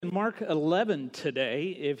In Mark 11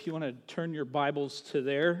 today, if you want to turn your Bibles to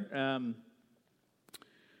there,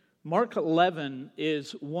 Mark 11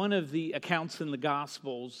 is one of the accounts in the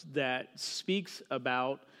Gospels that speaks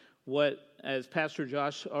about what, as Pastor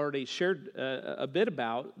Josh already shared a bit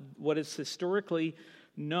about, what is historically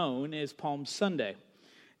known as Palm Sunday.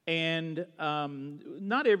 And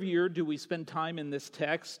not every year do we spend time in this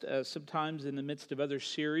text. Sometimes in the midst of other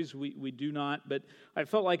series we do not. But I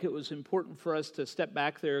felt like it was important for us to step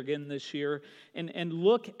back there again this year and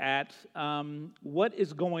look at what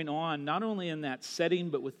is going on, not only in that setting,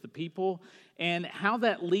 but with the people, and how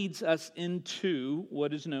that leads us into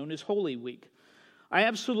what is known as Holy Week. I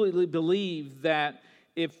absolutely believe that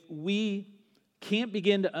if we can't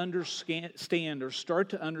begin to understand or start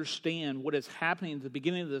to understand what is happening at the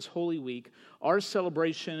beginning of this Holy Week, our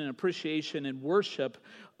celebration and appreciation and worship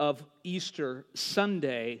of Easter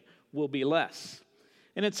Sunday will be less.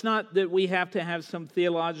 And it's not that we have to have some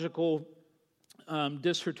theological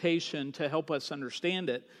dissertation to help us understand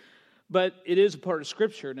it, but it is a part of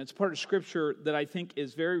Scripture, and it's part of Scripture that I think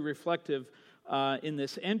is very reflective in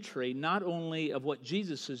this entry, not only of what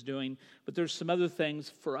Jesus is doing, but there's some other things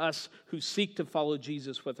for us who seek to follow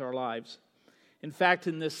Jesus with our lives. In fact,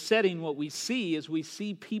 in this setting, what we see is we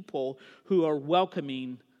see people who are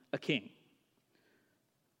welcoming a king.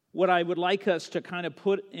 What I would like us to kind of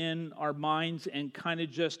put in our minds and kind of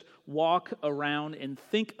just walk around and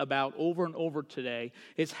think about over and over today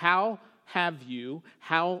is how are you,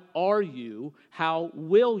 how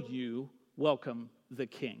will you welcome the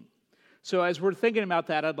king? So as we're thinking about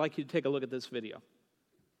that, I'd like you to take a look at this video.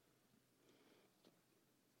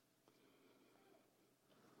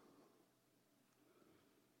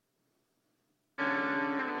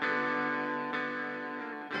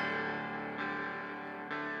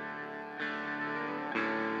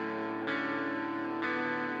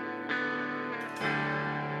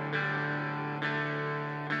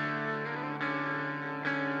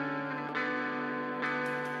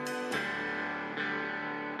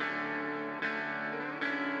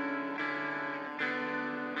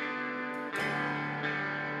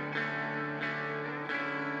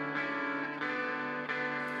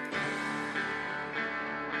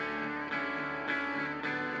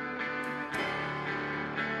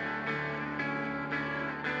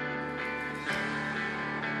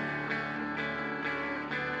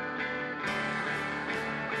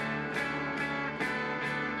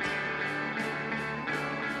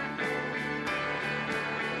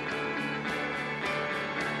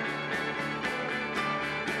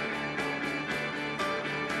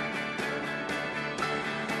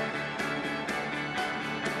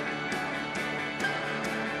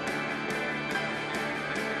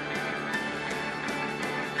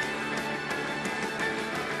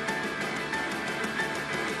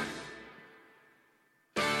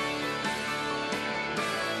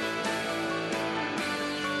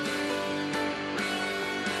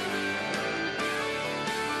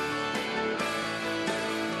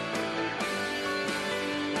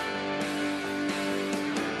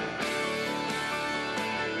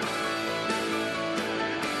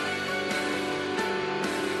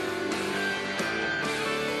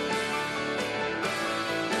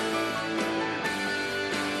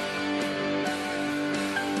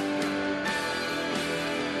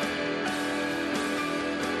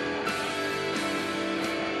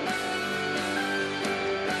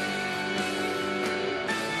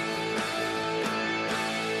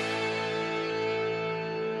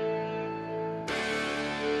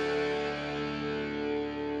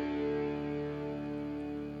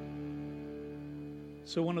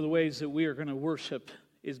 So one of the ways that we are going to worship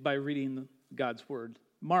is by reading God's Word.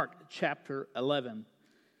 Mark chapter 11,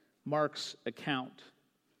 Mark's account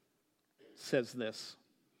says this.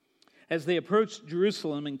 As they approached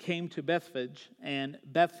Jerusalem and came to Bethphage and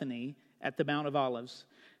Bethany at the Mount of Olives,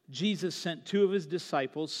 Jesus sent two of his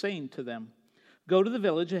disciples, saying to them, "Go to the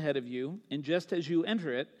village ahead of you, and just as you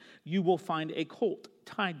enter it, you will find a colt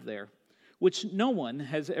tied there, which no one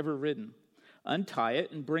has ever ridden. Untie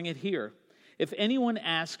it and bring it here. If anyone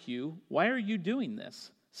asks you, 'Why are you doing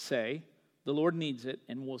this?' say, 'The Lord needs it,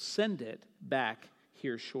 and will send it back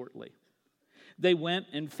here shortly.'" They went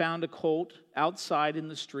and found a colt outside in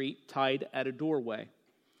the street, tied at a doorway.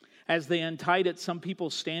 As they untied it, some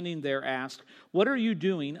people standing there asked, "What are you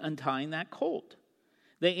doing untying that colt?"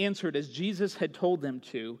 They answered as Jesus had told them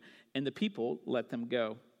to, and the people let them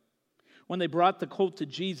go. When they brought the colt to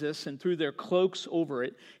Jesus and threw their cloaks over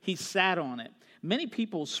it, he sat on it. Many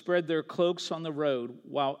people spread their cloaks on the road,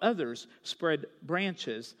 while others spread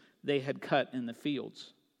branches they had cut in the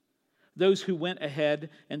fields. Those who went ahead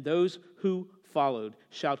and those who followed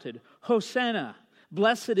shouted, "Hosanna!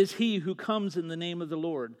 Blessed is he who comes in the name of the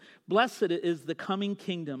Lord. Blessed is the coming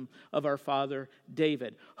kingdom of our father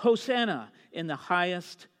David. Hosanna in the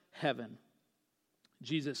highest heaven.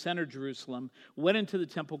 Jesus entered Jerusalem, went into the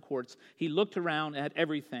temple courts. He looked around at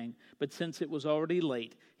everything, but since it was already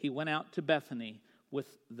late, he went out to Bethany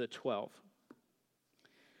with the 12.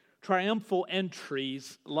 Triumphal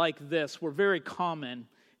entries like this were very common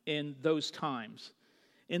in those times.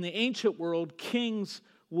 In the ancient world, kings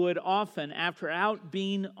would often, after out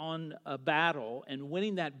being on a battle and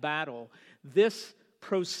winning that battle, this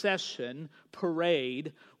procession,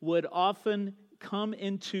 parade, would often come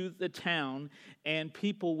into the town and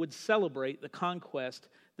people would celebrate the conquest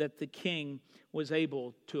that the king was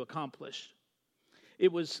able to accomplish.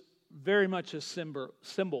 It was very much a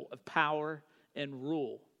symbol of power and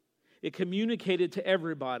rule. It communicated to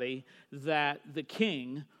everybody that the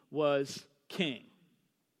king was king.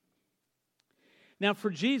 Now for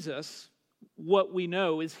Jesus, what we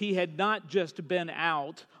know is he had not just been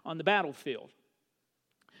out on the battlefield,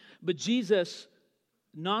 but Jesus,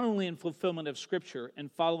 not only in fulfillment of Scripture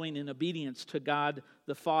and following in obedience to God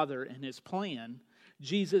the Father and his plan,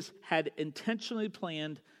 Jesus had intentionally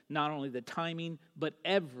planned not only the timing, but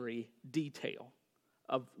every detail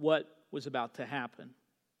of what was about to happen.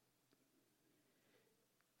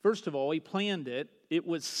 First of all, he planned it. It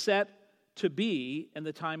was set to be in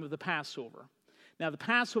the time of the Passover. Now, the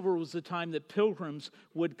Passover was the time that pilgrims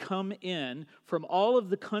would come in from all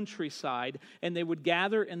of the countryside, and they would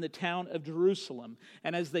gather in the town of Jerusalem.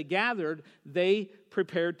 And as they gathered, they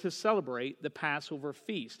prepared to celebrate the Passover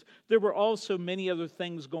feast. There were also many other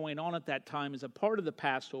things going on at that time as a part of the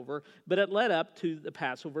Passover, but it led up to the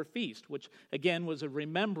Passover feast, which again was a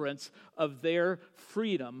remembrance of their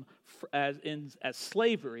freedom as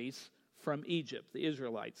slaveries from Egypt, the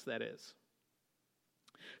Israelites, that is.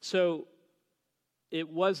 So it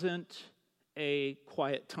wasn't a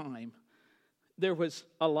quiet time. There was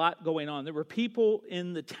a lot going on. There were people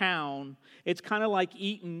in the town. It's kind of like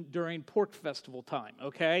eating during pork festival time,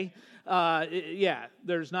 okay?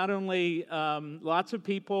 There's not only lots of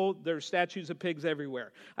people, there's statues of pigs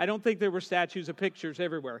everywhere. I don't think there were statues of pictures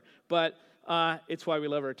everywhere, but it's why we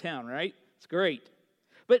love our town, right? It's great.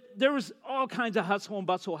 But there was all kinds of hustle and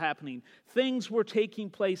bustle happening. Things were taking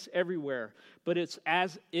place everywhere, but it's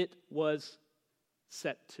as it was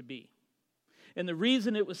set to be. And the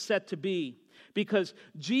reason it was set to be, because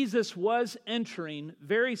Jesus was entering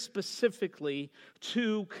very specifically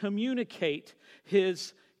to communicate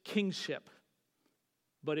his kingship.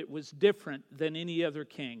 But it was different than any other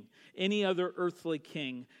king, any other earthly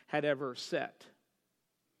king had ever set.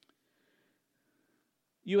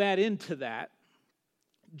 You add into that,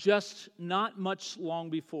 just not much long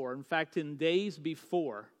before, in fact, in days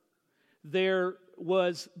before, there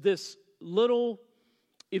was this little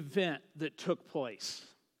event that took place.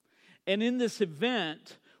 And in this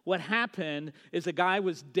event, what happened is a guy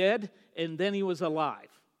was dead and then he was alive.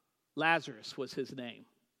 Lazarus was his name.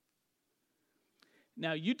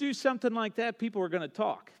 Now, you do something like that, people are going to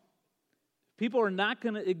talk. People are not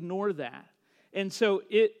going to ignore that. And so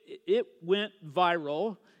it went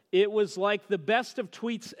viral. It was like the best of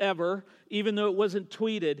tweets ever, even though it wasn't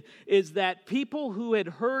tweeted, is that people who had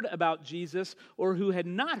heard about Jesus or who had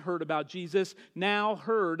not heard about Jesus now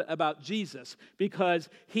heard about Jesus because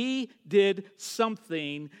he did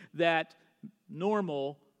something that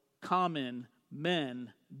normal, common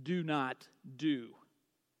men do not do.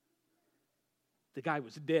 The guy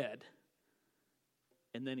was dead,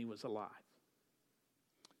 and then he was alive.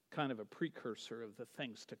 Kind of a precursor of the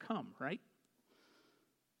things to come, right?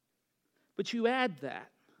 But you add that.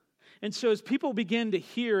 And so as people begin to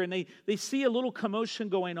hear and they see a little commotion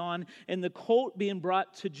going on and the colt being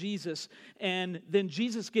brought to Jesus and then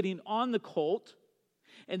Jesus getting on the colt,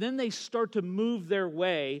 and then they start to move their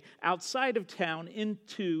way outside of town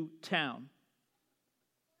into town.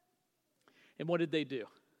 And what did they do?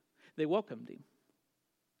 They welcomed him.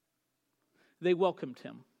 They welcomed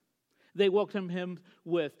him. They welcomed him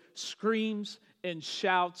with screams and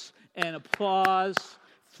shouts and applause,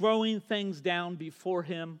 throwing things down before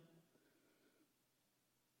him.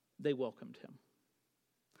 They welcomed him.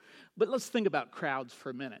 But let's think about crowds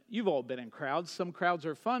for a minute. You've all been in crowds. Some crowds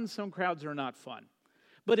are fun, some crowds are not fun.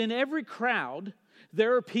 But in every crowd,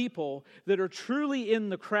 there are people that are truly in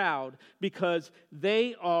the crowd because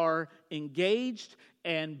they are engaged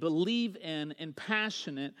and believe in and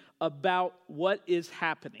passionate about what is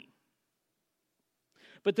happening.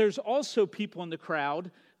 But there's also people in the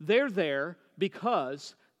crowd, they're there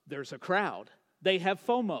because there's a crowd. They have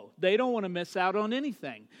FOMO. They don't want to miss out on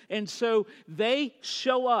anything. And so they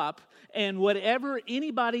show up, and whatever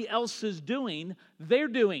anybody else is doing, they're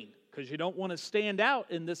doing. because you don't want to stand out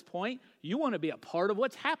in this point. You want to be a part of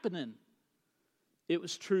what's happening. It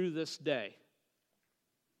was true this day.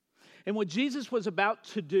 And what Jesus was about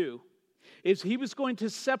to do is he was going to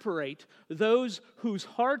separate those whose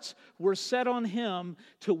hearts were set on him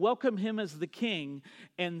to welcome him as the king,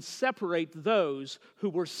 and separate those who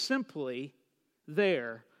were simply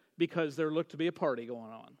there because there looked to be a party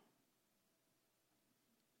going on.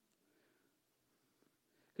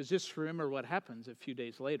 Because just remember what happens a few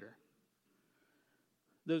days later.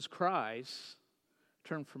 Those cries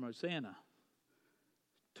turn from Hosanna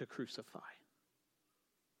to crucify.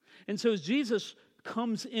 And so as Jesus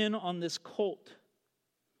comes in on this colt,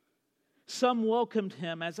 some welcomed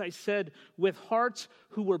him, as I said, with hearts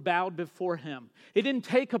who were bowed before him. It didn't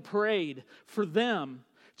take a parade for them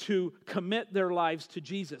to commit their lives to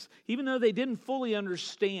Jesus. Even though they didn't fully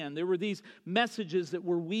understand, there were these messages that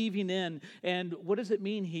were weaving in. And what does it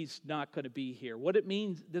mean he's not going to be here? What it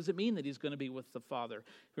means, does it mean that he's going to be with the Father?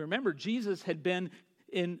 Remember, Jesus had been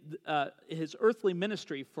in his earthly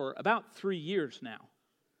ministry for about 3 years now.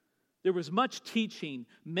 There was much teaching,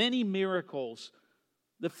 many miracles,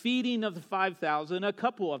 the feeding of the 5,000 a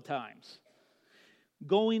couple of times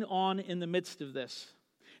going on in the midst of this.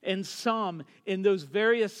 And some in those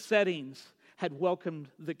various settings had welcomed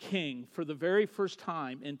the King for the very first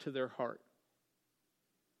time into their heart.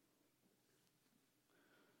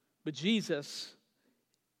 But Jesus,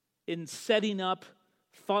 in setting up,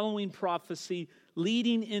 following prophecy,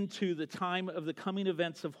 leading into the time of the coming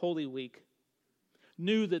events of Holy Week,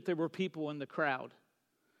 knew that there were people in the crowd,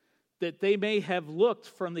 that they may have looked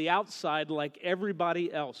from the outside like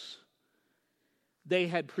everybody else. They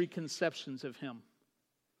had preconceptions of him.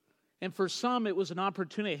 And for some, it was an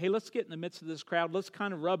opportunity. Hey, let's get in the midst of this crowd. Let's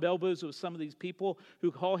kind of rub elbows with some of these people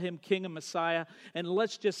who call him King and Messiah, and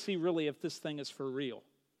let's just see really if this thing is for real.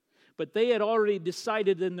 But they had already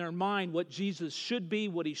decided in their mind what Jesus should be,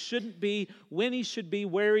 what he shouldn't be, when he should be,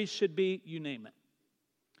 where he should be, you name it.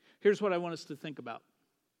 Here's what I want us to think about.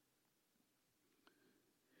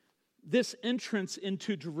 This entrance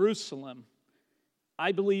into Jerusalem,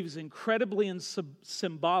 I believe, is incredibly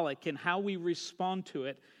symbolic in how we respond to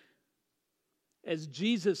it as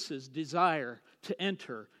Jesus' desire to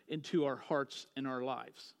enter into our hearts and our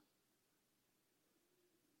lives.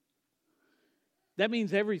 That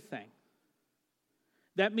means everything.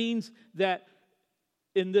 That means that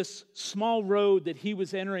in this small road that he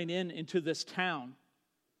was entering into this town,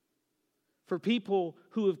 for people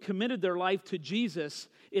who have committed their life to Jesus,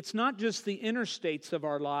 it's not just the interstates of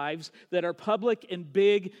our lives that are public and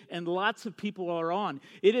big and lots of people are on.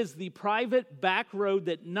 It is the private back road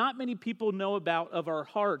that not many people know about of our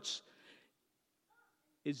hearts.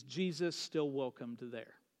 Is Jesus still welcomed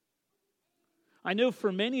there? I know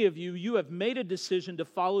for many of you, you have made a decision to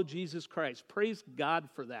follow Jesus Christ. Praise God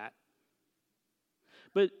for that.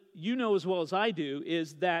 But you know as well as I do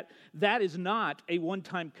is that is not a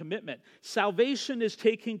one-time commitment. Salvation is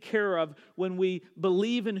taken care of when we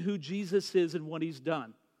believe in who Jesus is and what he's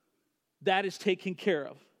done. That is taken care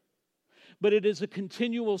of. But it is a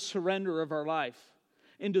continual surrender of our life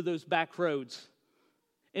into those back roads,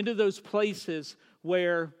 into those places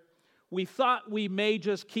where we thought we may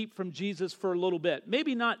just keep from Jesus for a little bit.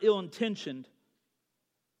 Maybe not ill-intentioned.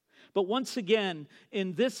 But once again,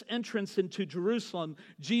 in this entrance into Jerusalem,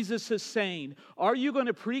 Jesus is saying, are you going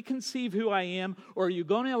to preconceive who I am, or are you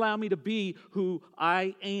going to allow me to be who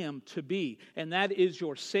I am to be? And that is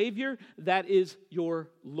your Savior, that is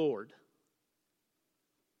your Lord.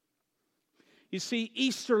 You see,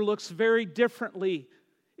 Easter looks very differently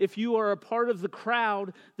if you are a part of the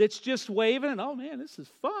crowd that's just waving and, oh man, this is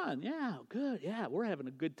fun. Yeah, good. Yeah, we're having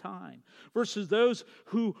a good time. Versus those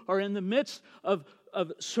who are in the midst of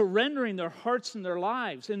surrendering their hearts and their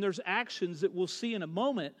lives. And there's actions that we'll see in a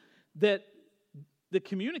moment that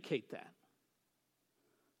communicate that.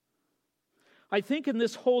 I think in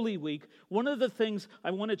this Holy Week, one of the things I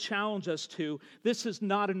want to challenge us to, this is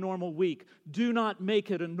not a normal week. Do not make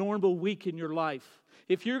it a normal week in your life.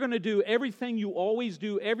 If you're going to do everything you always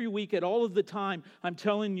do every week at all of the time, I'm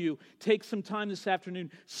telling you, take some time this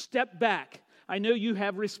afternoon. Step back. I know you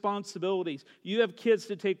have responsibilities. You have kids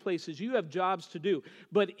to take places. You have jobs to do.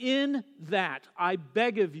 But in that, I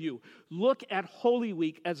beg of you, look at Holy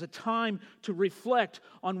Week as a time to reflect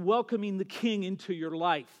on welcoming the King into your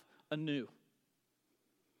life anew.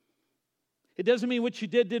 It doesn't mean what you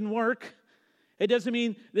did didn't work. It doesn't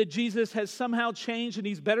mean that Jesus has somehow changed and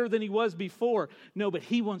he's better than he was before. No, but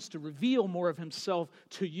he wants to reveal more of himself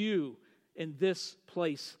to you in this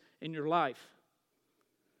place in your life.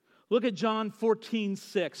 Look at John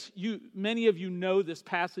 14:6. Many of you know this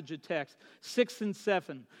passage of text, 6 and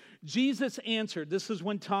 7. Jesus answered. This is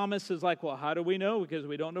when Thomas is like, well, how do we know? Because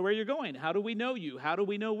we don't know where you're going. How do we know you? How do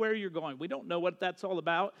we know where you're going? We don't know what that's all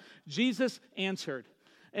about. Jesus answered.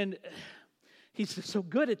 And he's so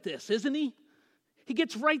good at this, isn't he? He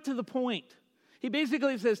gets right to the point. He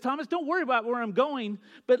basically says, Thomas, don't worry about where I'm going,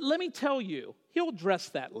 but let me tell you. He'll address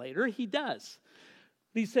that later. He does.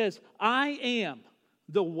 He says, I am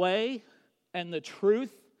the way and the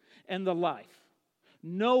truth and the life.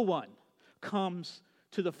 No one comes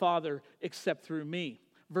to the Father except through me.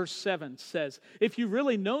 Verse 7 says, if you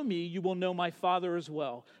really know me, you will know my Father as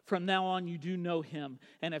well. From now on, you do know him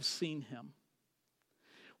and have seen him.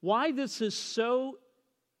 Why this is so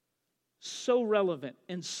relevant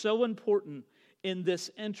and so important in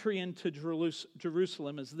this entry into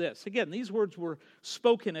Jerusalem is this. Again, these words were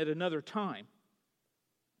spoken at another time.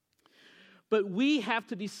 But we have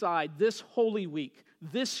to decide this Holy Week,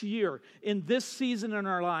 this year, in this season in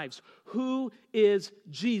our lives, who is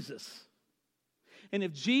Jesus? And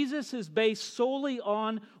if Jesus is based solely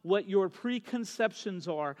on what your preconceptions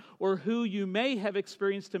are, or who you may have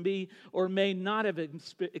experienced him to be, or may not have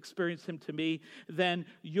experienced him to be, then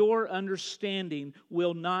your understanding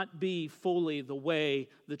will not be fully the way,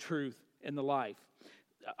 the truth, and the life.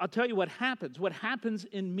 I'll tell you what happens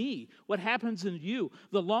in me, what happens in you.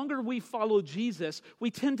 The longer we follow Jesus,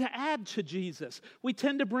 we tend to add to Jesus. We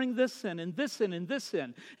tend to bring this in and this in and this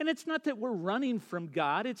in. And it's not that we're running from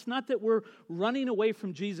God. It's not that we're running away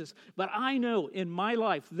from Jesus. But I know in my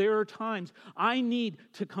life there are times I need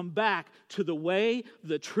to come back to the way,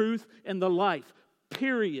 the truth, and the life.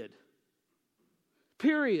 Period.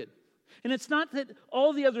 And it's not that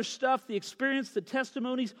all the other stuff, the experience, the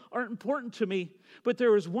testimonies aren't important to me, but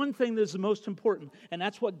there is one thing that is the most important, and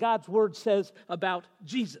that's what God's Word says about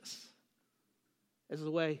Jesus as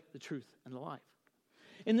the way, the truth, and the life.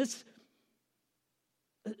 And this,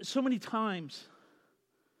 so many times,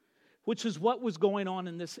 which is what was going on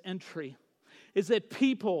in this entry, is that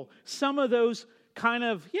people, some of those kind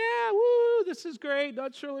of, yeah, woo, this is great,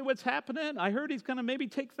 not surely what's happening. I heard he's going to maybe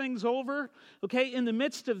take things over. Okay, in the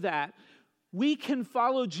midst of that, we can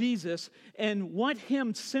follow Jesus and want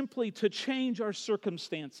him simply to change our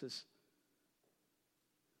circumstances.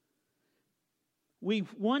 We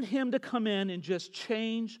want him to come in and just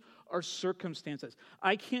change our circumstances.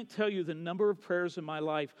 I can't tell you the number of prayers in my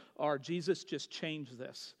life are, Jesus, just change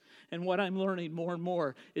this. And what I'm learning more and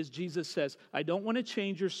more is Jesus says, I don't want to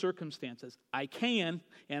change your circumstances. I can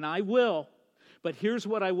and I will, but here's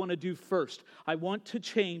what I want to do first. I want to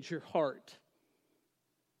change your heart.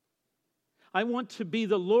 I want to be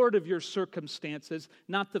the Lord of your circumstances,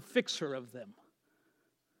 not the fixer of them.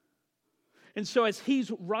 And so as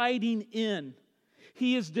he's riding in,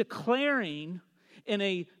 he is declaring in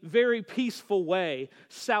a very peaceful way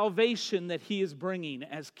salvation that he is bringing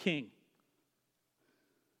as king.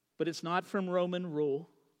 But it's not from Roman rule.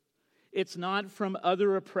 It's not from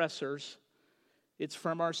other oppressors. It's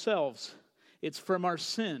from ourselves. It's from our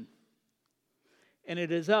sin. And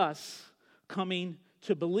it is us coming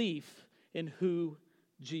to belief in who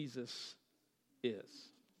Jesus is.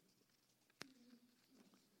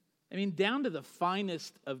 I mean, down to the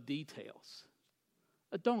finest of details.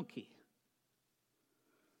 A donkey.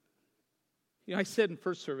 You know, I said in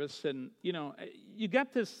first service, and, you know, you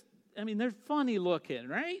got this, I mean, they're funny looking,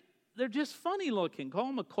 right? They're just funny looking. Call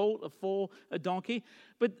them a colt, a foal, a donkey.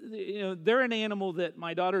 But, you know, they're an animal that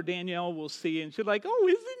my daughter Danielle will see, and she's like, oh,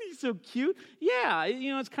 isn't he so cute? Yeah,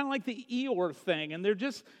 you know, it's kind of like the Eeyore thing, and they're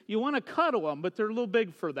just, you want to cuddle them, but they're a little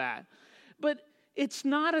big for that. But it's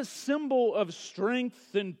not a symbol of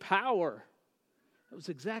strength and power. That was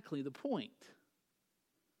exactly the point.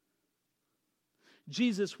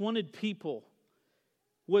 Jesus wanted people,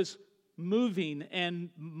 was moving and,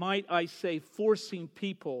 might I say, forcing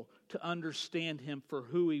people to understand him for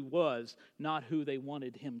who he was, not who they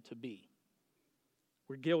wanted him to be.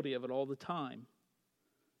 We're guilty of it all the time.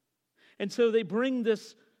 And so they bring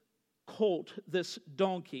this colt, this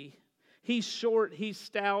donkey. He's short, he's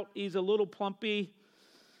stout, he's a little plumpy.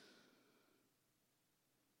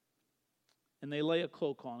 And they lay a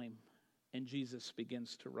cloak on him, and Jesus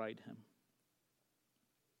begins to ride him.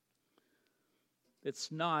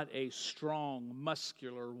 It's not a strong,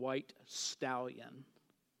 muscular, white stallion.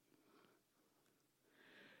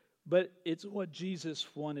 But it's what Jesus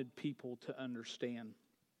wanted people to understand.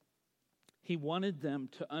 He wanted them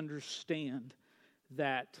to understand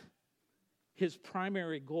that his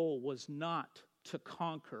primary goal was not to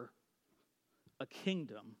conquer a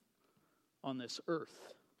kingdom on this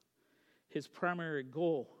earth. His primary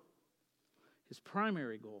goal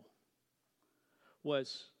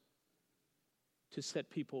was to set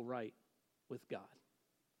people right with God.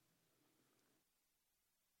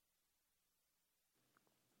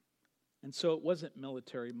 And so it wasn't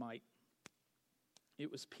military might.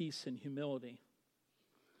 It was peace and humility.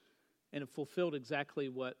 And it fulfilled exactly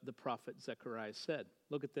what the prophet Zechariah said.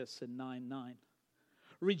 Look at this in 9:9.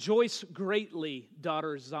 Rejoice greatly,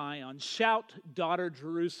 daughter Zion. Shout, daughter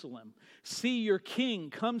Jerusalem. See, your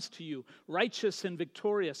king comes to you, righteous and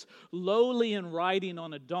victorious, lowly and riding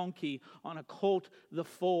on a donkey, on a colt, the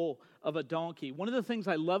foal of a donkey. One of the things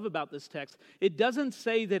I love about this text, it doesn't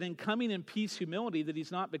say that in coming in peace, humility, that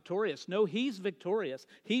he's not victorious. No, he's victorious.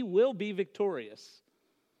 He will be victorious.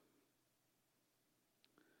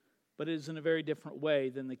 But it is in a very different way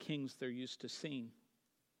than the kings they're used to seeing.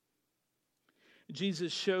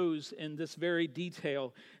 Jesus shows in this very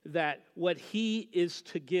detail that what he is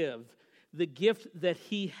to give, the gift that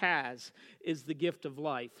he has, is the gift of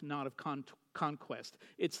life, not of conquest.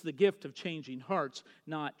 It's the gift of changing hearts,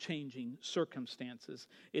 not changing circumstances.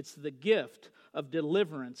 It's the gift of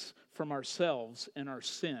deliverance from ourselves and our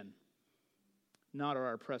sin, not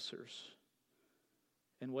our oppressors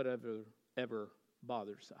and whatever ever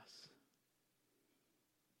bothers us.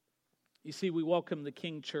 You see, we welcome the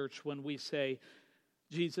King Church when we say,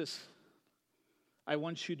 Jesus, I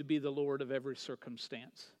want you to be the Lord of every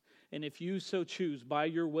circumstance. And if you so choose, by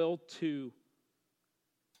your will, to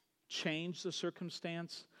change the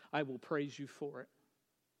circumstance, I will praise you for it.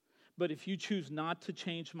 But if you choose not to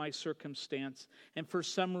change my circumstance, and for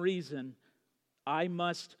some reason I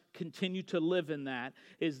must continue to live in that,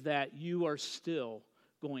 is that you are still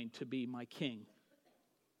going to be my king.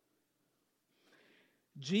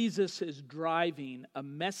 Jesus is driving a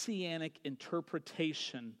messianic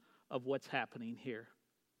interpretation of what's happening here.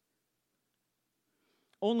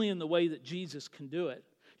 Only in the way that Jesus can do it.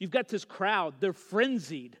 You've got this crowd, they're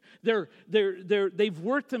frenzied. They've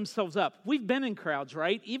worked themselves up. We've been in crowds,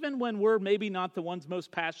 right? Even when we're maybe not the ones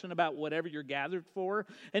most passionate about whatever you're gathered for.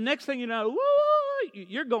 And next thing you know, woo,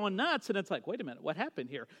 you're going nuts. And it's like, wait a minute, what happened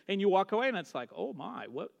here? And you walk away and it's like, oh my,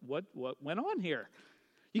 what went on here?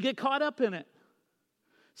 You get caught up in it.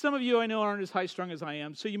 Some of you I know aren't as high-strung as I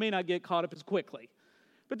am, so you may not get caught up as quickly.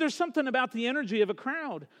 But there's something about the energy of a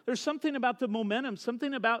crowd. There's something about the momentum,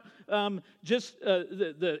 something about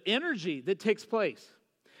the energy that takes place.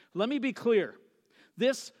 Let me be clear.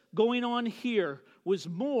 This going on here was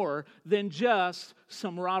more than just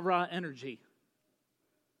some rah-rah energy.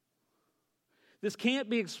 This can't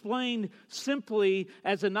be explained simply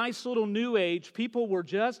as a nice little new age. People were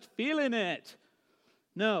just feeling it.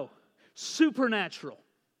 No, supernatural.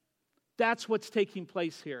 That's what's taking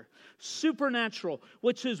place here. Supernatural,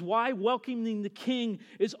 which is why welcoming the King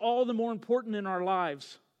is all the more important in our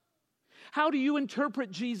lives. How do you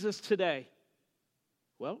interpret Jesus today?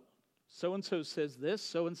 Well, so-and-so says this,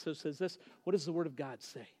 so-and-so says this. What does the Word of God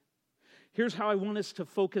say? Here's how I want us to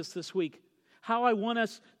focus this week. How I want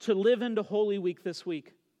us to live into Holy Week this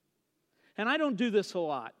week. And I don't do this a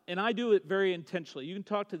lot, and I do it very intentionally. You can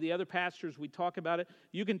talk to the other pastors, we talk about it.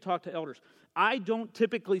 You can talk to elders. I don't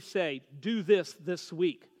typically say, do this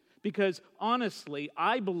week, because honestly,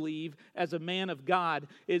 I believe as a man of God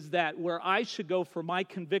is that where I should go for my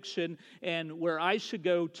conviction and where I should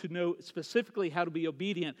go to know specifically how to be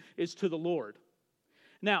obedient is to the Lord.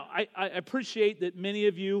 Now, I appreciate that many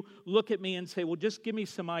of you look at me and say, well, just give me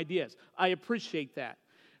some ideas. I appreciate that.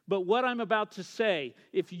 But what I'm about to say,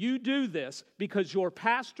 if you do this because your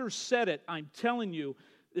pastor said it, I'm telling you,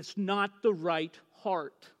 it's not the right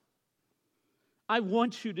heart. I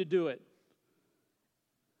want you to do it.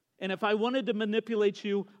 And if I wanted to manipulate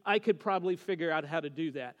you, I could probably figure out how to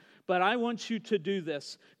do that. But I want you to do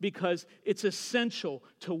this because it's essential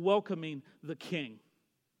to welcoming the King.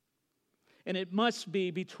 And it must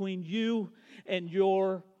be between you and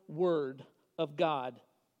your Word of God.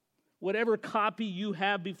 Whatever copy you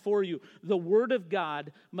have before you, the Word of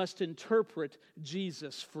God must interpret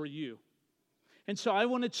Jesus for you. And so I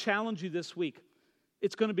want to challenge you this week.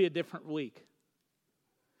 It's going to be a different week.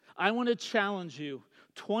 I want to challenge you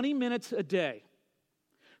 20 minutes a day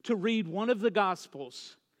to read one of the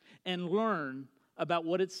Gospels and learn about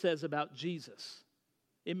what it says about Jesus.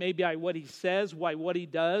 It may be what He says, what He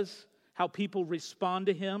does, how people respond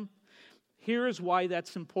to Him. Here is why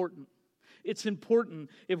that's important. It's important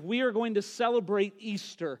if we are going to celebrate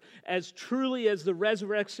Easter as truly as the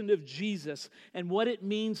resurrection of Jesus and what it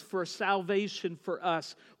means for salvation for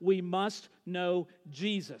us, we must know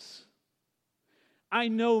Jesus. I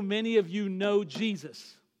know many of you know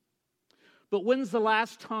Jesus. But when's the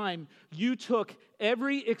last time you took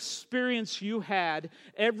every experience you had,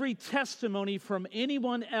 every testimony from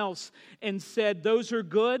anyone else, and said, those are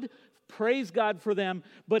good, praise God for them.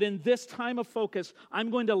 But in this time of focus,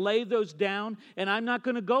 I'm going to lay those down, and I'm not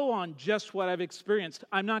going to go on just what I've experienced.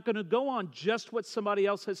 I'm not going to go on just what somebody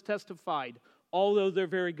else has testified, although they're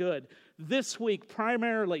very good. This week,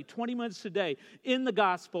 primarily 20 minutes a day in the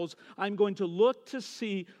Gospels, I'm going to look to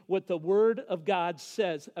see what the Word of God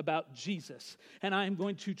says about Jesus. And I'm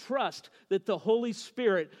going to trust that the Holy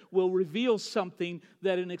Spirit will reveal something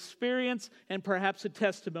that an experience and perhaps a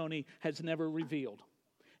testimony has never revealed.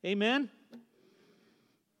 Amen?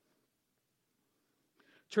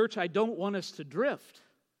 Church, I don't want us to drift.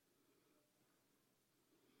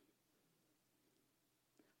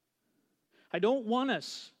 I don't want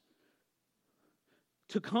us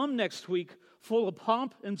to come next week full of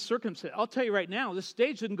pomp and circumstance. I'll tell you right now, this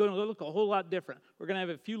stage isn't going to look a whole lot different. We're going to have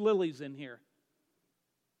a few lilies in here.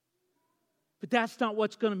 But that's not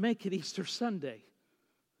what's going to make it Easter Sunday.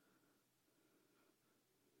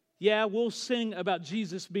 Yeah, we'll sing about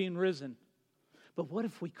Jesus being risen. But what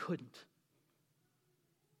if we couldn't?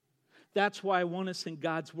 That's why I want us in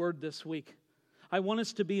God's Word this week. I want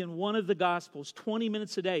us to be in one of the Gospels, 20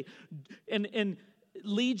 minutes a day. And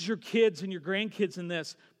lead your kids and your grandkids in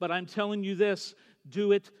this. But I'm telling you this,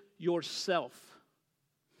 do it yourself.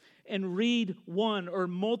 And read one or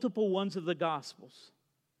multiple ones of the Gospels.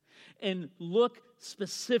 And look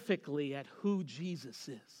specifically at who Jesus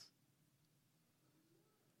is.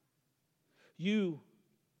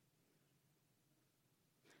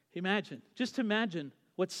 Just imagine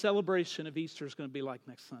what celebration of Easter is going to be like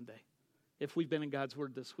next Sunday. If we've been in God's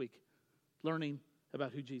Word this week, learning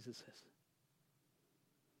about who Jesus is.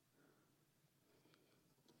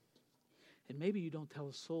 And maybe you don't tell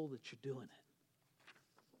a soul that you're doing it.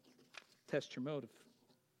 Test your motive.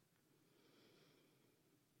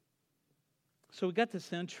 So we got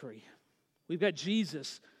this entry. We've got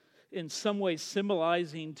Jesus in some ways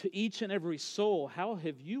symbolizing to each and every soul, how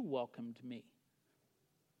have you welcomed me?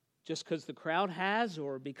 Just because the crowd has,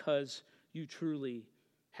 or because you truly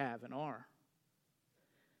have and are?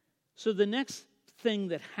 So the next thing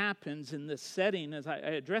that happens in this setting, as I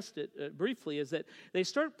addressed it briefly, is that they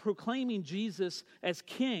start proclaiming Jesus as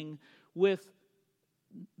king with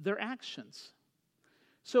their actions.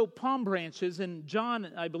 So palm branches, and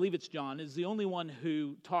John, I believe it's John, is the only one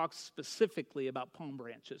who talks specifically about palm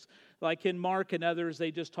branches. Like in Mark and others,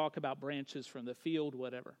 they just talk about branches from the field,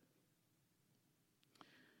 whatever.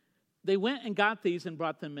 They went and got these and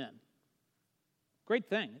brought them in. Great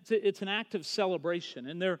thing. It's an act of celebration.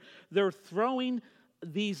 And they're throwing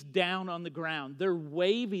these down on the ground. They're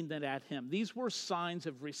waving them at him. These were signs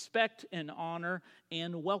of respect and honor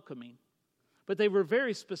and welcoming. But they were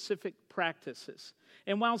very specific practices.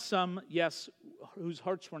 And while some, yes, whose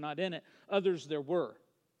hearts were not in it, others there were.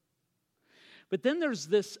 But then there's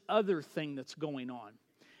this other thing that's going on.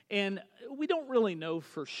 And we don't really know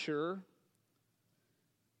for sure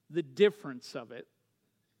the difference of it.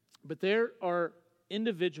 But there are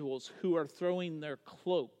individuals who are throwing their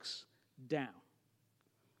cloaks down.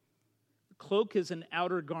 The cloak is an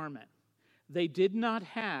outer garment. They did not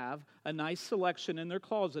have a nice selection in their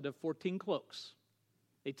closet of 14 cloaks.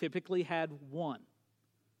 They typically had one.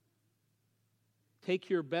 Take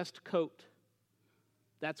your best coat.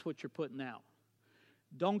 That's what you're putting out.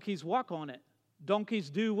 Donkeys walk on it. Donkeys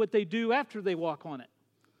do what they do after they walk on it.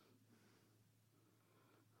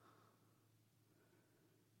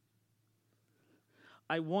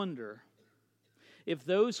 I wonder if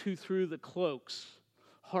those who threw the cloaks'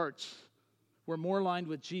 hearts were more aligned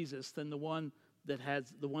with Jesus than the ones that had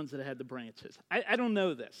the branches. I don't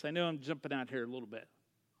know this. I know I'm jumping out here a little bit.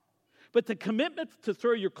 But the commitment to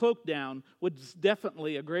throw your cloak down was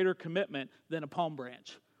definitely a greater commitment than a palm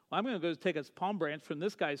branch. Well, I'm going to go take a palm branch from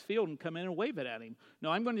this guy's field and come in and wave it at him.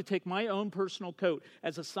 No, I'm going to take my own personal coat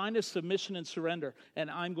as a sign of submission and surrender,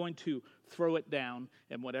 and I'm going to throw it down,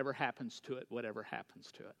 and whatever happens to it, whatever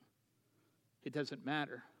happens to it. It doesn't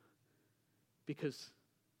matter, because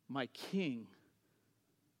my King,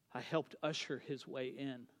 I helped usher his way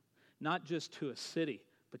in, not just to a city,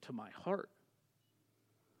 but to my heart.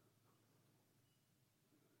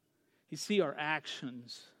 You see, our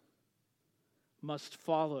actions must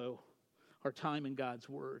follow our time in God's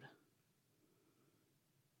Word.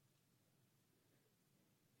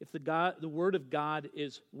 If the Word of God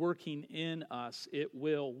is working in us, it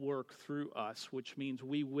will work through us, which means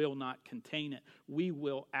we will not contain it. We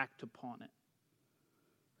will act upon it.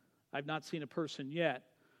 I've not seen a person yet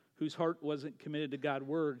whose heart wasn't committed to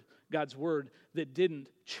God's Word that didn't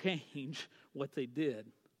change what they did.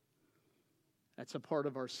 That's a part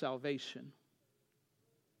of our salvation.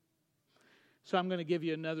 So I'm going to give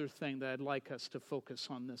you another thing that I'd like us to focus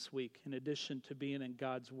on this week, in addition to being in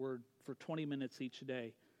God's Word for 20 minutes each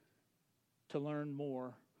day. to learn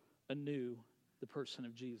more anew the person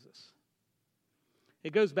of Jesus.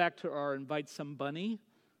 It goes back to our invite some bunny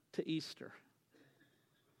to Easter.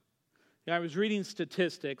 I was reading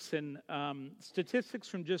statistics, and statistics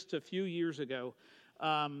from just a few years ago,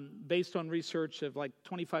 based on research of like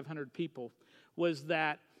 2,500 people, was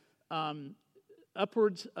that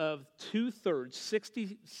upwards of 2/3,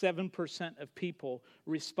 67% of people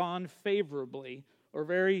respond favorably or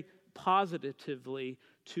very positively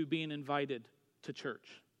to being invited to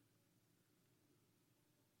church.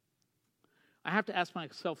 I have to ask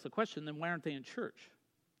myself the question, then why aren't they in church?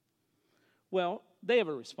 Well, they have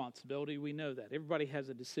a responsibility. We know that. Everybody has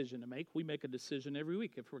a decision to make. We make a decision every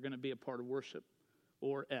week if we're going to be a part of worship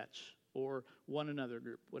or Etch or one another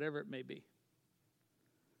group, whatever it may be.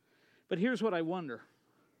 But here's what I wonder.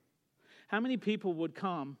 How many people would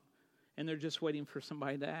come and they're just waiting for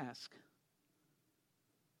somebody to ask?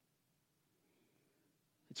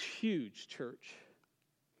 It's huge, church.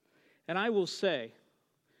 And I will say,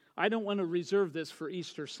 I don't want to reserve this for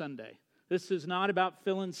Easter Sunday. This is not about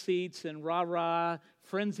filling seats and rah-rah,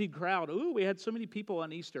 frenzied crowd. Ooh, we had so many people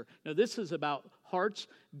on Easter. No, this is about hearts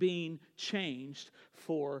being changed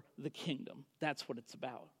for the kingdom. That's what it's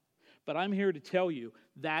about. But I'm here to tell you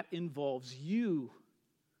that involves you.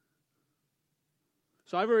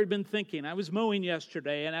 So I've already been thinking. I was mowing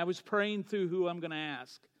yesterday, and I was praying through who I'm going to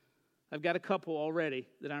ask. I've got a couple already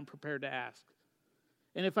that I'm prepared to ask.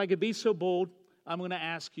 And if I could be so bold, I'm going to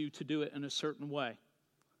ask you to do it in a certain way.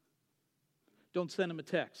 Don't send them a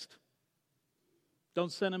text.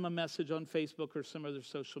 Don't send them a message on Facebook or some other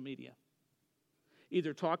social media.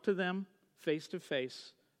 Either talk to them face to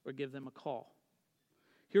face or give them a call.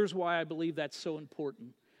 Here's why I believe that's so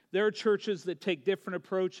important. There are churches that take different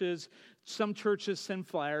approaches. Some churches send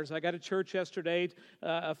flyers. I got a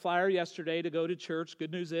flyer yesterday to go to church.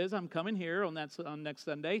 Good news is I'm coming here on next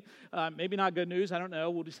Sunday. Maybe not good news. I don't know.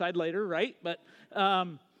 We'll decide later, right? But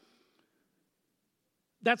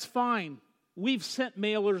that's fine. We've sent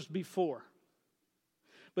mailers before.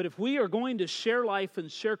 But if we are going to share life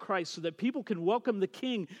and share Christ so that people can welcome the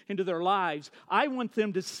King into their lives, I want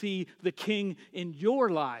them to see the King in your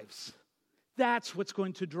lives. That's what's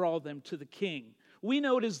going to draw them to the King. We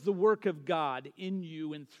know it is the work of God in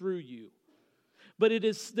you and through you. But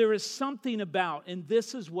there is something about, and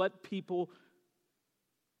this is what people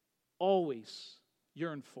always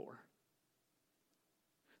yearn for.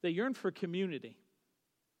 They yearn for community.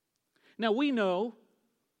 Now we know,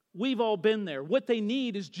 we've all been there. What they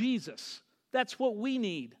need is Jesus. That's what we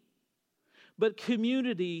need. But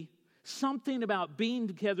community, something about being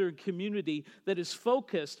together in community that is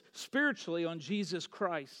focused spiritually on Jesus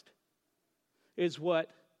Christ is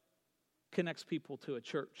what connects people to a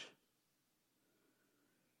church.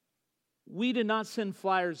 We did not send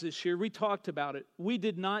flyers this year. We talked about it. We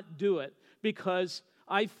did not do it because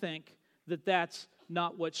I think that that's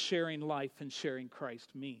not what sharing life and sharing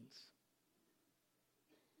Christ means.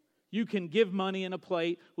 You can give money in a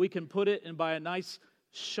plate. We can put it and buy a nice,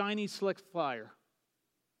 shiny, slick flyer.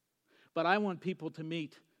 But I want people to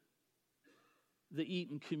meet the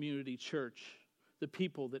Eaton Community Church, the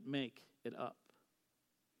people that make it up.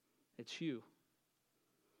 It's you.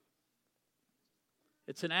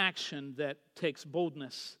 It's an action that takes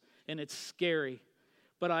boldness, and it's scary.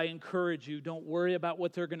 But I encourage you, don't worry about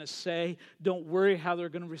what they're going to say. Don't worry how they're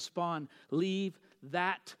going to respond. Leave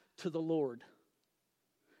that to the Lord.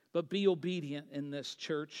 But be obedient in this,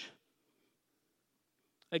 church.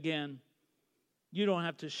 Again, you don't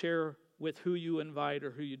have to share with who you invite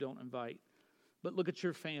or who you don't invite. But look at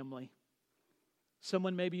your family.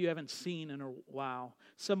 Someone maybe you haven't seen in a while.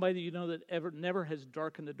 Somebody you know that never has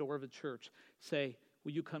darkened the door of a church. Say,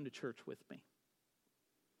 will you come to church with me?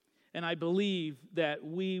 And I believe that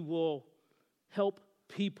we will help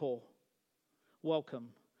people welcome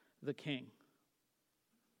the King.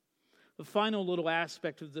 The final little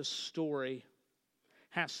aspect of this story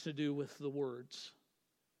has to do with the words.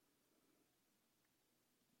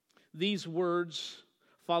 These words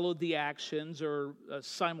followed the actions, or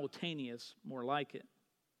simultaneous, more like it.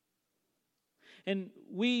 And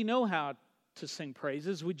we know how to sing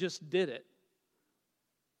praises. We just did it.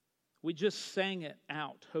 We just sang it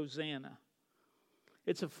out, Hosanna.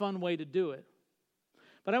 It's a fun way to do it.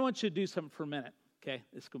 But I want you to do something for a minute, okay?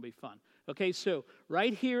 It's going to be fun. Okay, so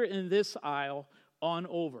right here in this aisle on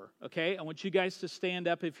over, okay? I want you guys to stand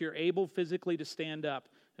up if you're able physically to stand up,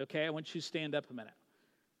 okay? I want you to stand up a minute.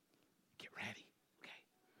 Get ready, okay?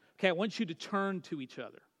 Okay, I want you to turn to each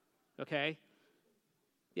other, okay?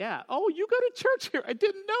 Yeah. Oh, you go to church here. I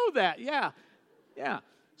didn't know that. Yeah.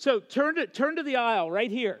 So turn to the aisle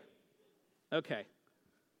right here. Okay.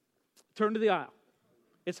 Turn to the aisle.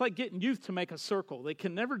 It's like getting youth to make a circle. They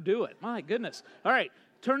can never do it. My goodness. All right,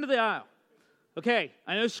 turn to the aisle. Okay,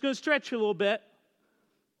 I know it's going to stretch you a little bit.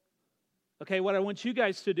 Okay, what I want you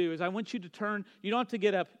guys to do is I want you to turn. You don't have to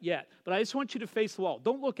get up yet, but I just want you to face the wall.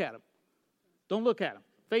 Don't look at them. Don't look at them.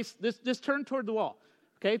 Face this. Just turn toward the wall.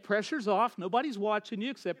 Okay, pressure's off. Nobody's watching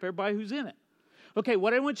you except everybody who's in it. Okay,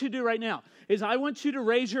 what I want you to do right now is I want you to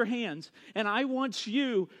raise your hands, and I want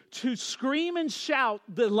you to scream and shout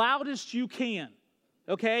the loudest you can.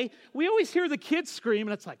 Okay? We always hear the kids scream,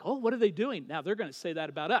 and it's like, oh, what are they doing? Now, they're going to say that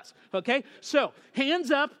about us. Okay? So,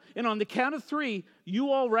 hands up, and on the count of 3,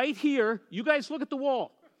 you all right here, you guys look at the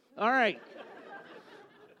wall. All right.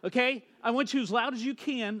 Okay? I want you as loud as you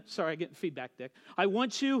can. Sorry, I'm getting feedback, Dick. I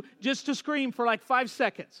want you just to scream for like 5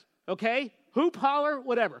 seconds. Okay? Hoop, holler,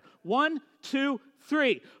 whatever. 1, 2,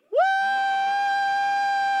 3. Woo!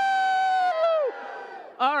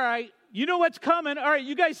 All right. You know what's coming. All right,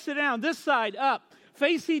 you guys sit down. This side, up.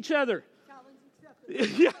 Face each other.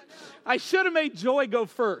 Yeah, I should have made Joy go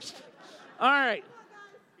first. All right.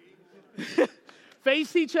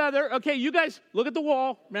 Face each other. Okay, you guys look at the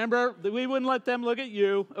wall. Remember, we wouldn't let them look at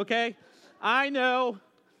you. Okay? I know.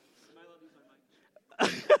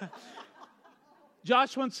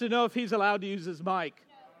 Josh wants to know if he's allowed to use his mic.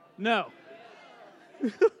 No.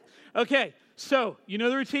 Okay, so you know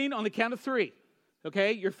the routine on the count of 3.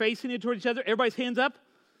 Okay, you're facing it toward each other. Everybody's hands up.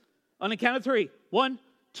 On the count of 3. 1,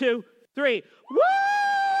 2, 3. Woo!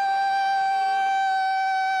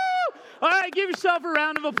 All right, give yourself a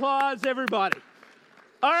round of applause, everybody.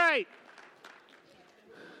 All right.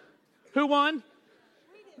 Who won?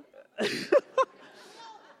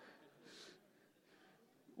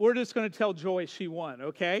 We're just going to tell Joy she won,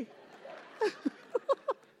 okay?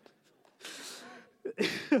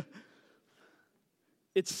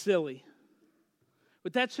 It's silly.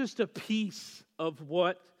 But that's just a piece of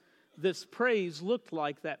what this praise looked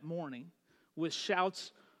like that morning with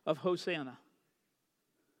shouts of Hosanna.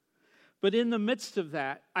 But in the midst of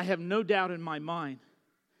that, I have no doubt in my mind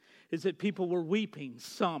is that people were weeping,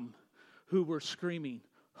 some who were screaming,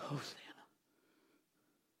 Hosanna.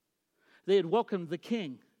 They had welcomed the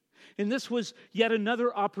king. And this was yet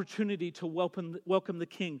another opportunity to welcome the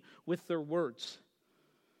king with their words.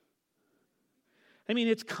 I mean,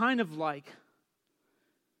 it's kind of like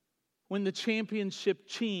when the championship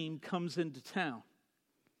team comes into town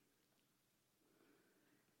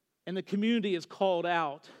and the community is called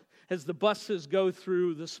out as the buses go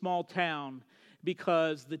through the small town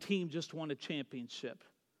because the team just won a championship.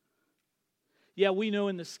 Yeah, we know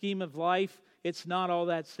in the scheme of life, it's not all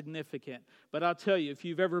that significant. But I'll tell you, if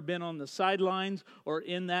you've ever been on the sidelines or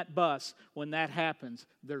in that bus, when that happens,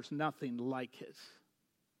 there's nothing like it.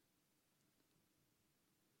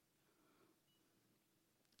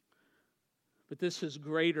 But this is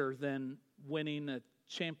greater than winning a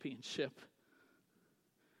championship.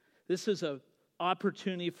 This is an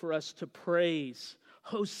opportunity for us to praise.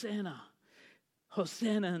 Hosanna.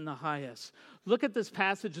 Hosanna in the highest. Look at this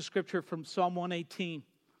passage of Scripture from Psalm 118.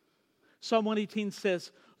 Psalm 118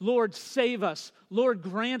 says, Lord, save us. Lord,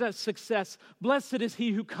 grant us success. Blessed is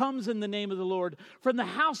he who comes in the name of the Lord. From the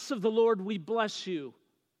house of the Lord we bless you.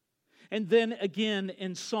 And then again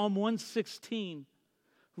in Psalm 116,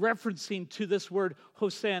 referencing to this word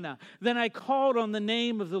Hosanna. Then I called on the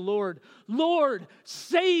name of the Lord. Lord,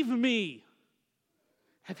 save me.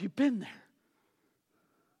 Have you been there?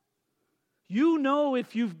 You know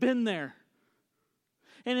if you've been there.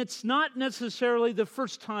 And it's not necessarily the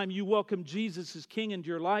first time you welcome Jesus as King into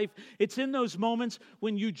your life. It's in those moments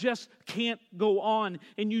when you just can't go on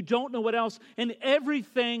and you don't know what else, and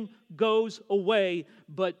everything goes away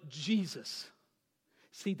but Jesus.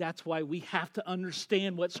 See, that's why we have to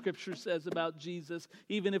understand what Scripture says about Jesus.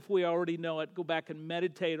 Even if we already know it, go back and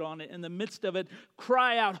meditate on it. In the midst of it,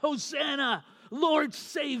 cry out, Hosanna! Lord,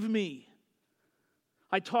 save me!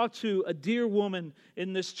 I talked to a dear woman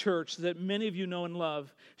in this church that many of you know and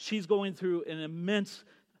love. She's going through an immense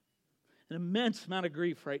amount of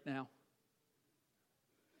grief right now.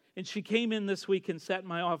 And she came in this week and sat in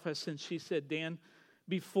my office and she said, Dan,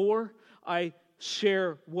 before I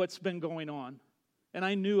share what's been going on, and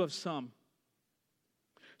I knew of some,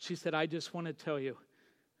 she said, I just want to tell you,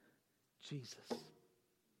 Jesus.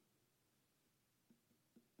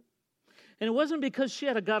 And it wasn't because she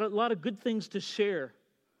had got a lot of good things to share.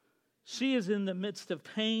 She is in the midst of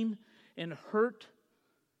pain and hurt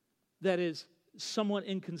that is somewhat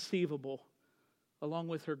inconceivable, along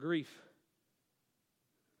with her grief.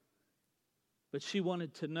 But she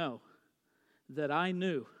wanted to know that I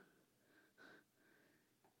knew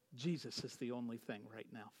Jesus is the only thing right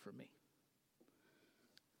now for me.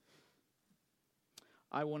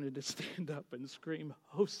 I wanted to stand up and scream,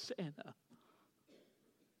 Hosanna.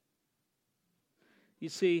 You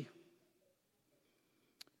see,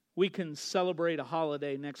 we can celebrate a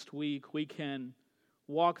holiday next week. We can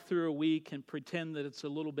walk through a week and pretend that it's a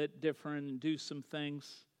little bit different and do some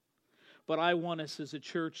things. But I want us as a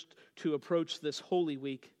church to approach this Holy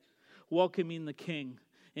Week welcoming the King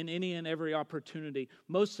in any and every opportunity.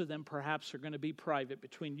 Most of them perhaps are going to be private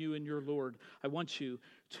between you and your Lord. I want you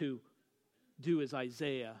to do as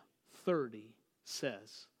Isaiah 30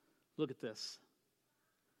 says. Look at this.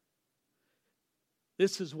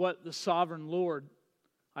 This is what the sovereign Lord,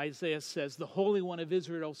 Isaiah says, the Holy One of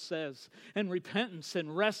Israel says, and repentance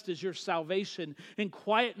and rest is your salvation, and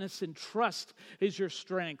quietness and trust is your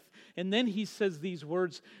strength. And then he says these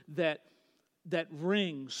words that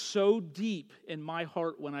ring so deep in my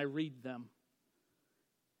heart when I read them.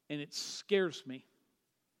 And it scares me.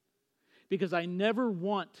 Because I never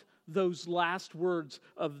want those last words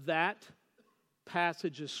of that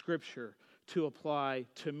passage of Scripture to apply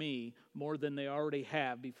to me more than they already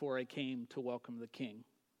have before I came to welcome the King.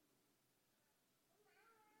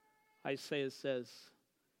 Isaiah says,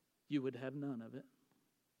 you would have none of it.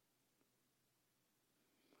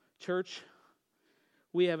 Church,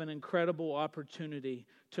 we have an incredible opportunity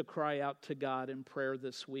to cry out to God in prayer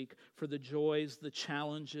this week for the joys, the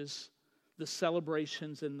challenges, the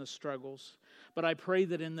celebrations, and the struggles. But I pray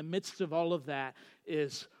that in the midst of all of that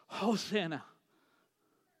is Hosanna.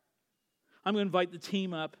 I'm going to invite the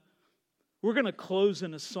team up. We're going to close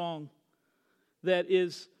in a song that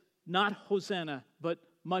is not Hosanna, but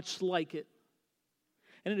much like it.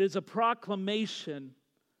 And it is a proclamation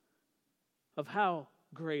of how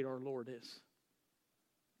great our Lord is.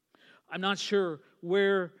 I'm not sure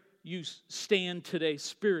where you stand today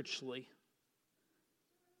spiritually,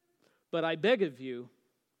 but I beg of you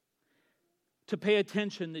to pay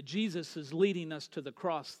attention that Jesus is leading us to the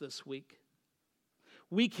cross this week.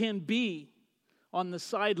 We can be on the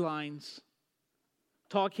sidelines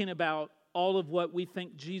talking about all of what we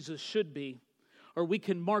think Jesus should be, or we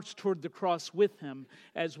can march toward the cross with Him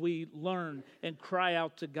as we learn and cry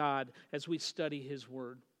out to God as we study His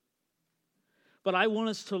Word. But I want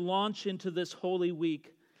us to launch into this Holy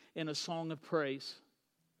Week in a song of praise.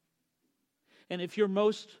 And if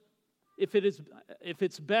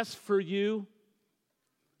it's best for you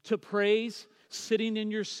to praise sitting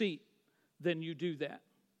in your seat, then you do that.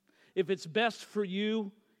 If it's best for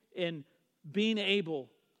you in being able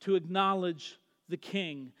to acknowledge the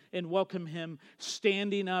King and welcome Him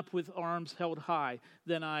standing up with arms held high,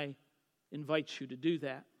 then I invite you to do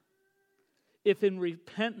that. If in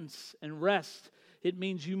repentance and rest, it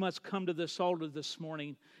means you must come to this altar this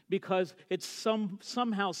morning because it's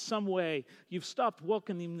somehow, some way, you've stopped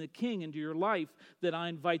welcoming the King into your life, that I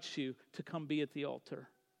invite you to come be at the altar.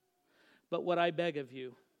 But what I beg of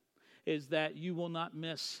you is that you will not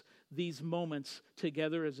miss these moments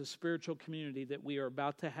together as a spiritual community that we are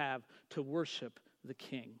about to have to worship the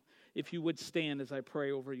King. If you would stand as I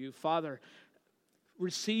pray over you. Father,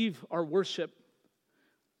 receive our worship.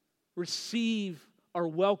 Receive our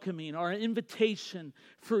welcoming, our invitation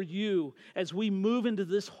for you as we move into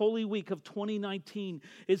this Holy Week of 2019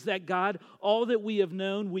 is that, God, all that we have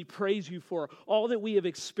known, we praise you for. All that we have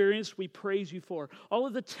experienced, we praise you for. All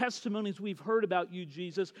of the testimonies we've heard about you,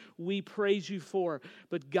 Jesus, we praise you for.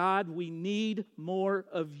 But God, we need more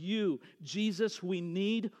of you. Jesus, we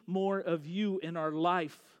need more of you in our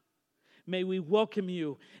life. May we welcome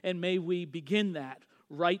you, and may we begin that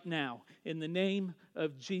right now. In the name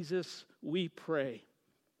of Jesus, we pray.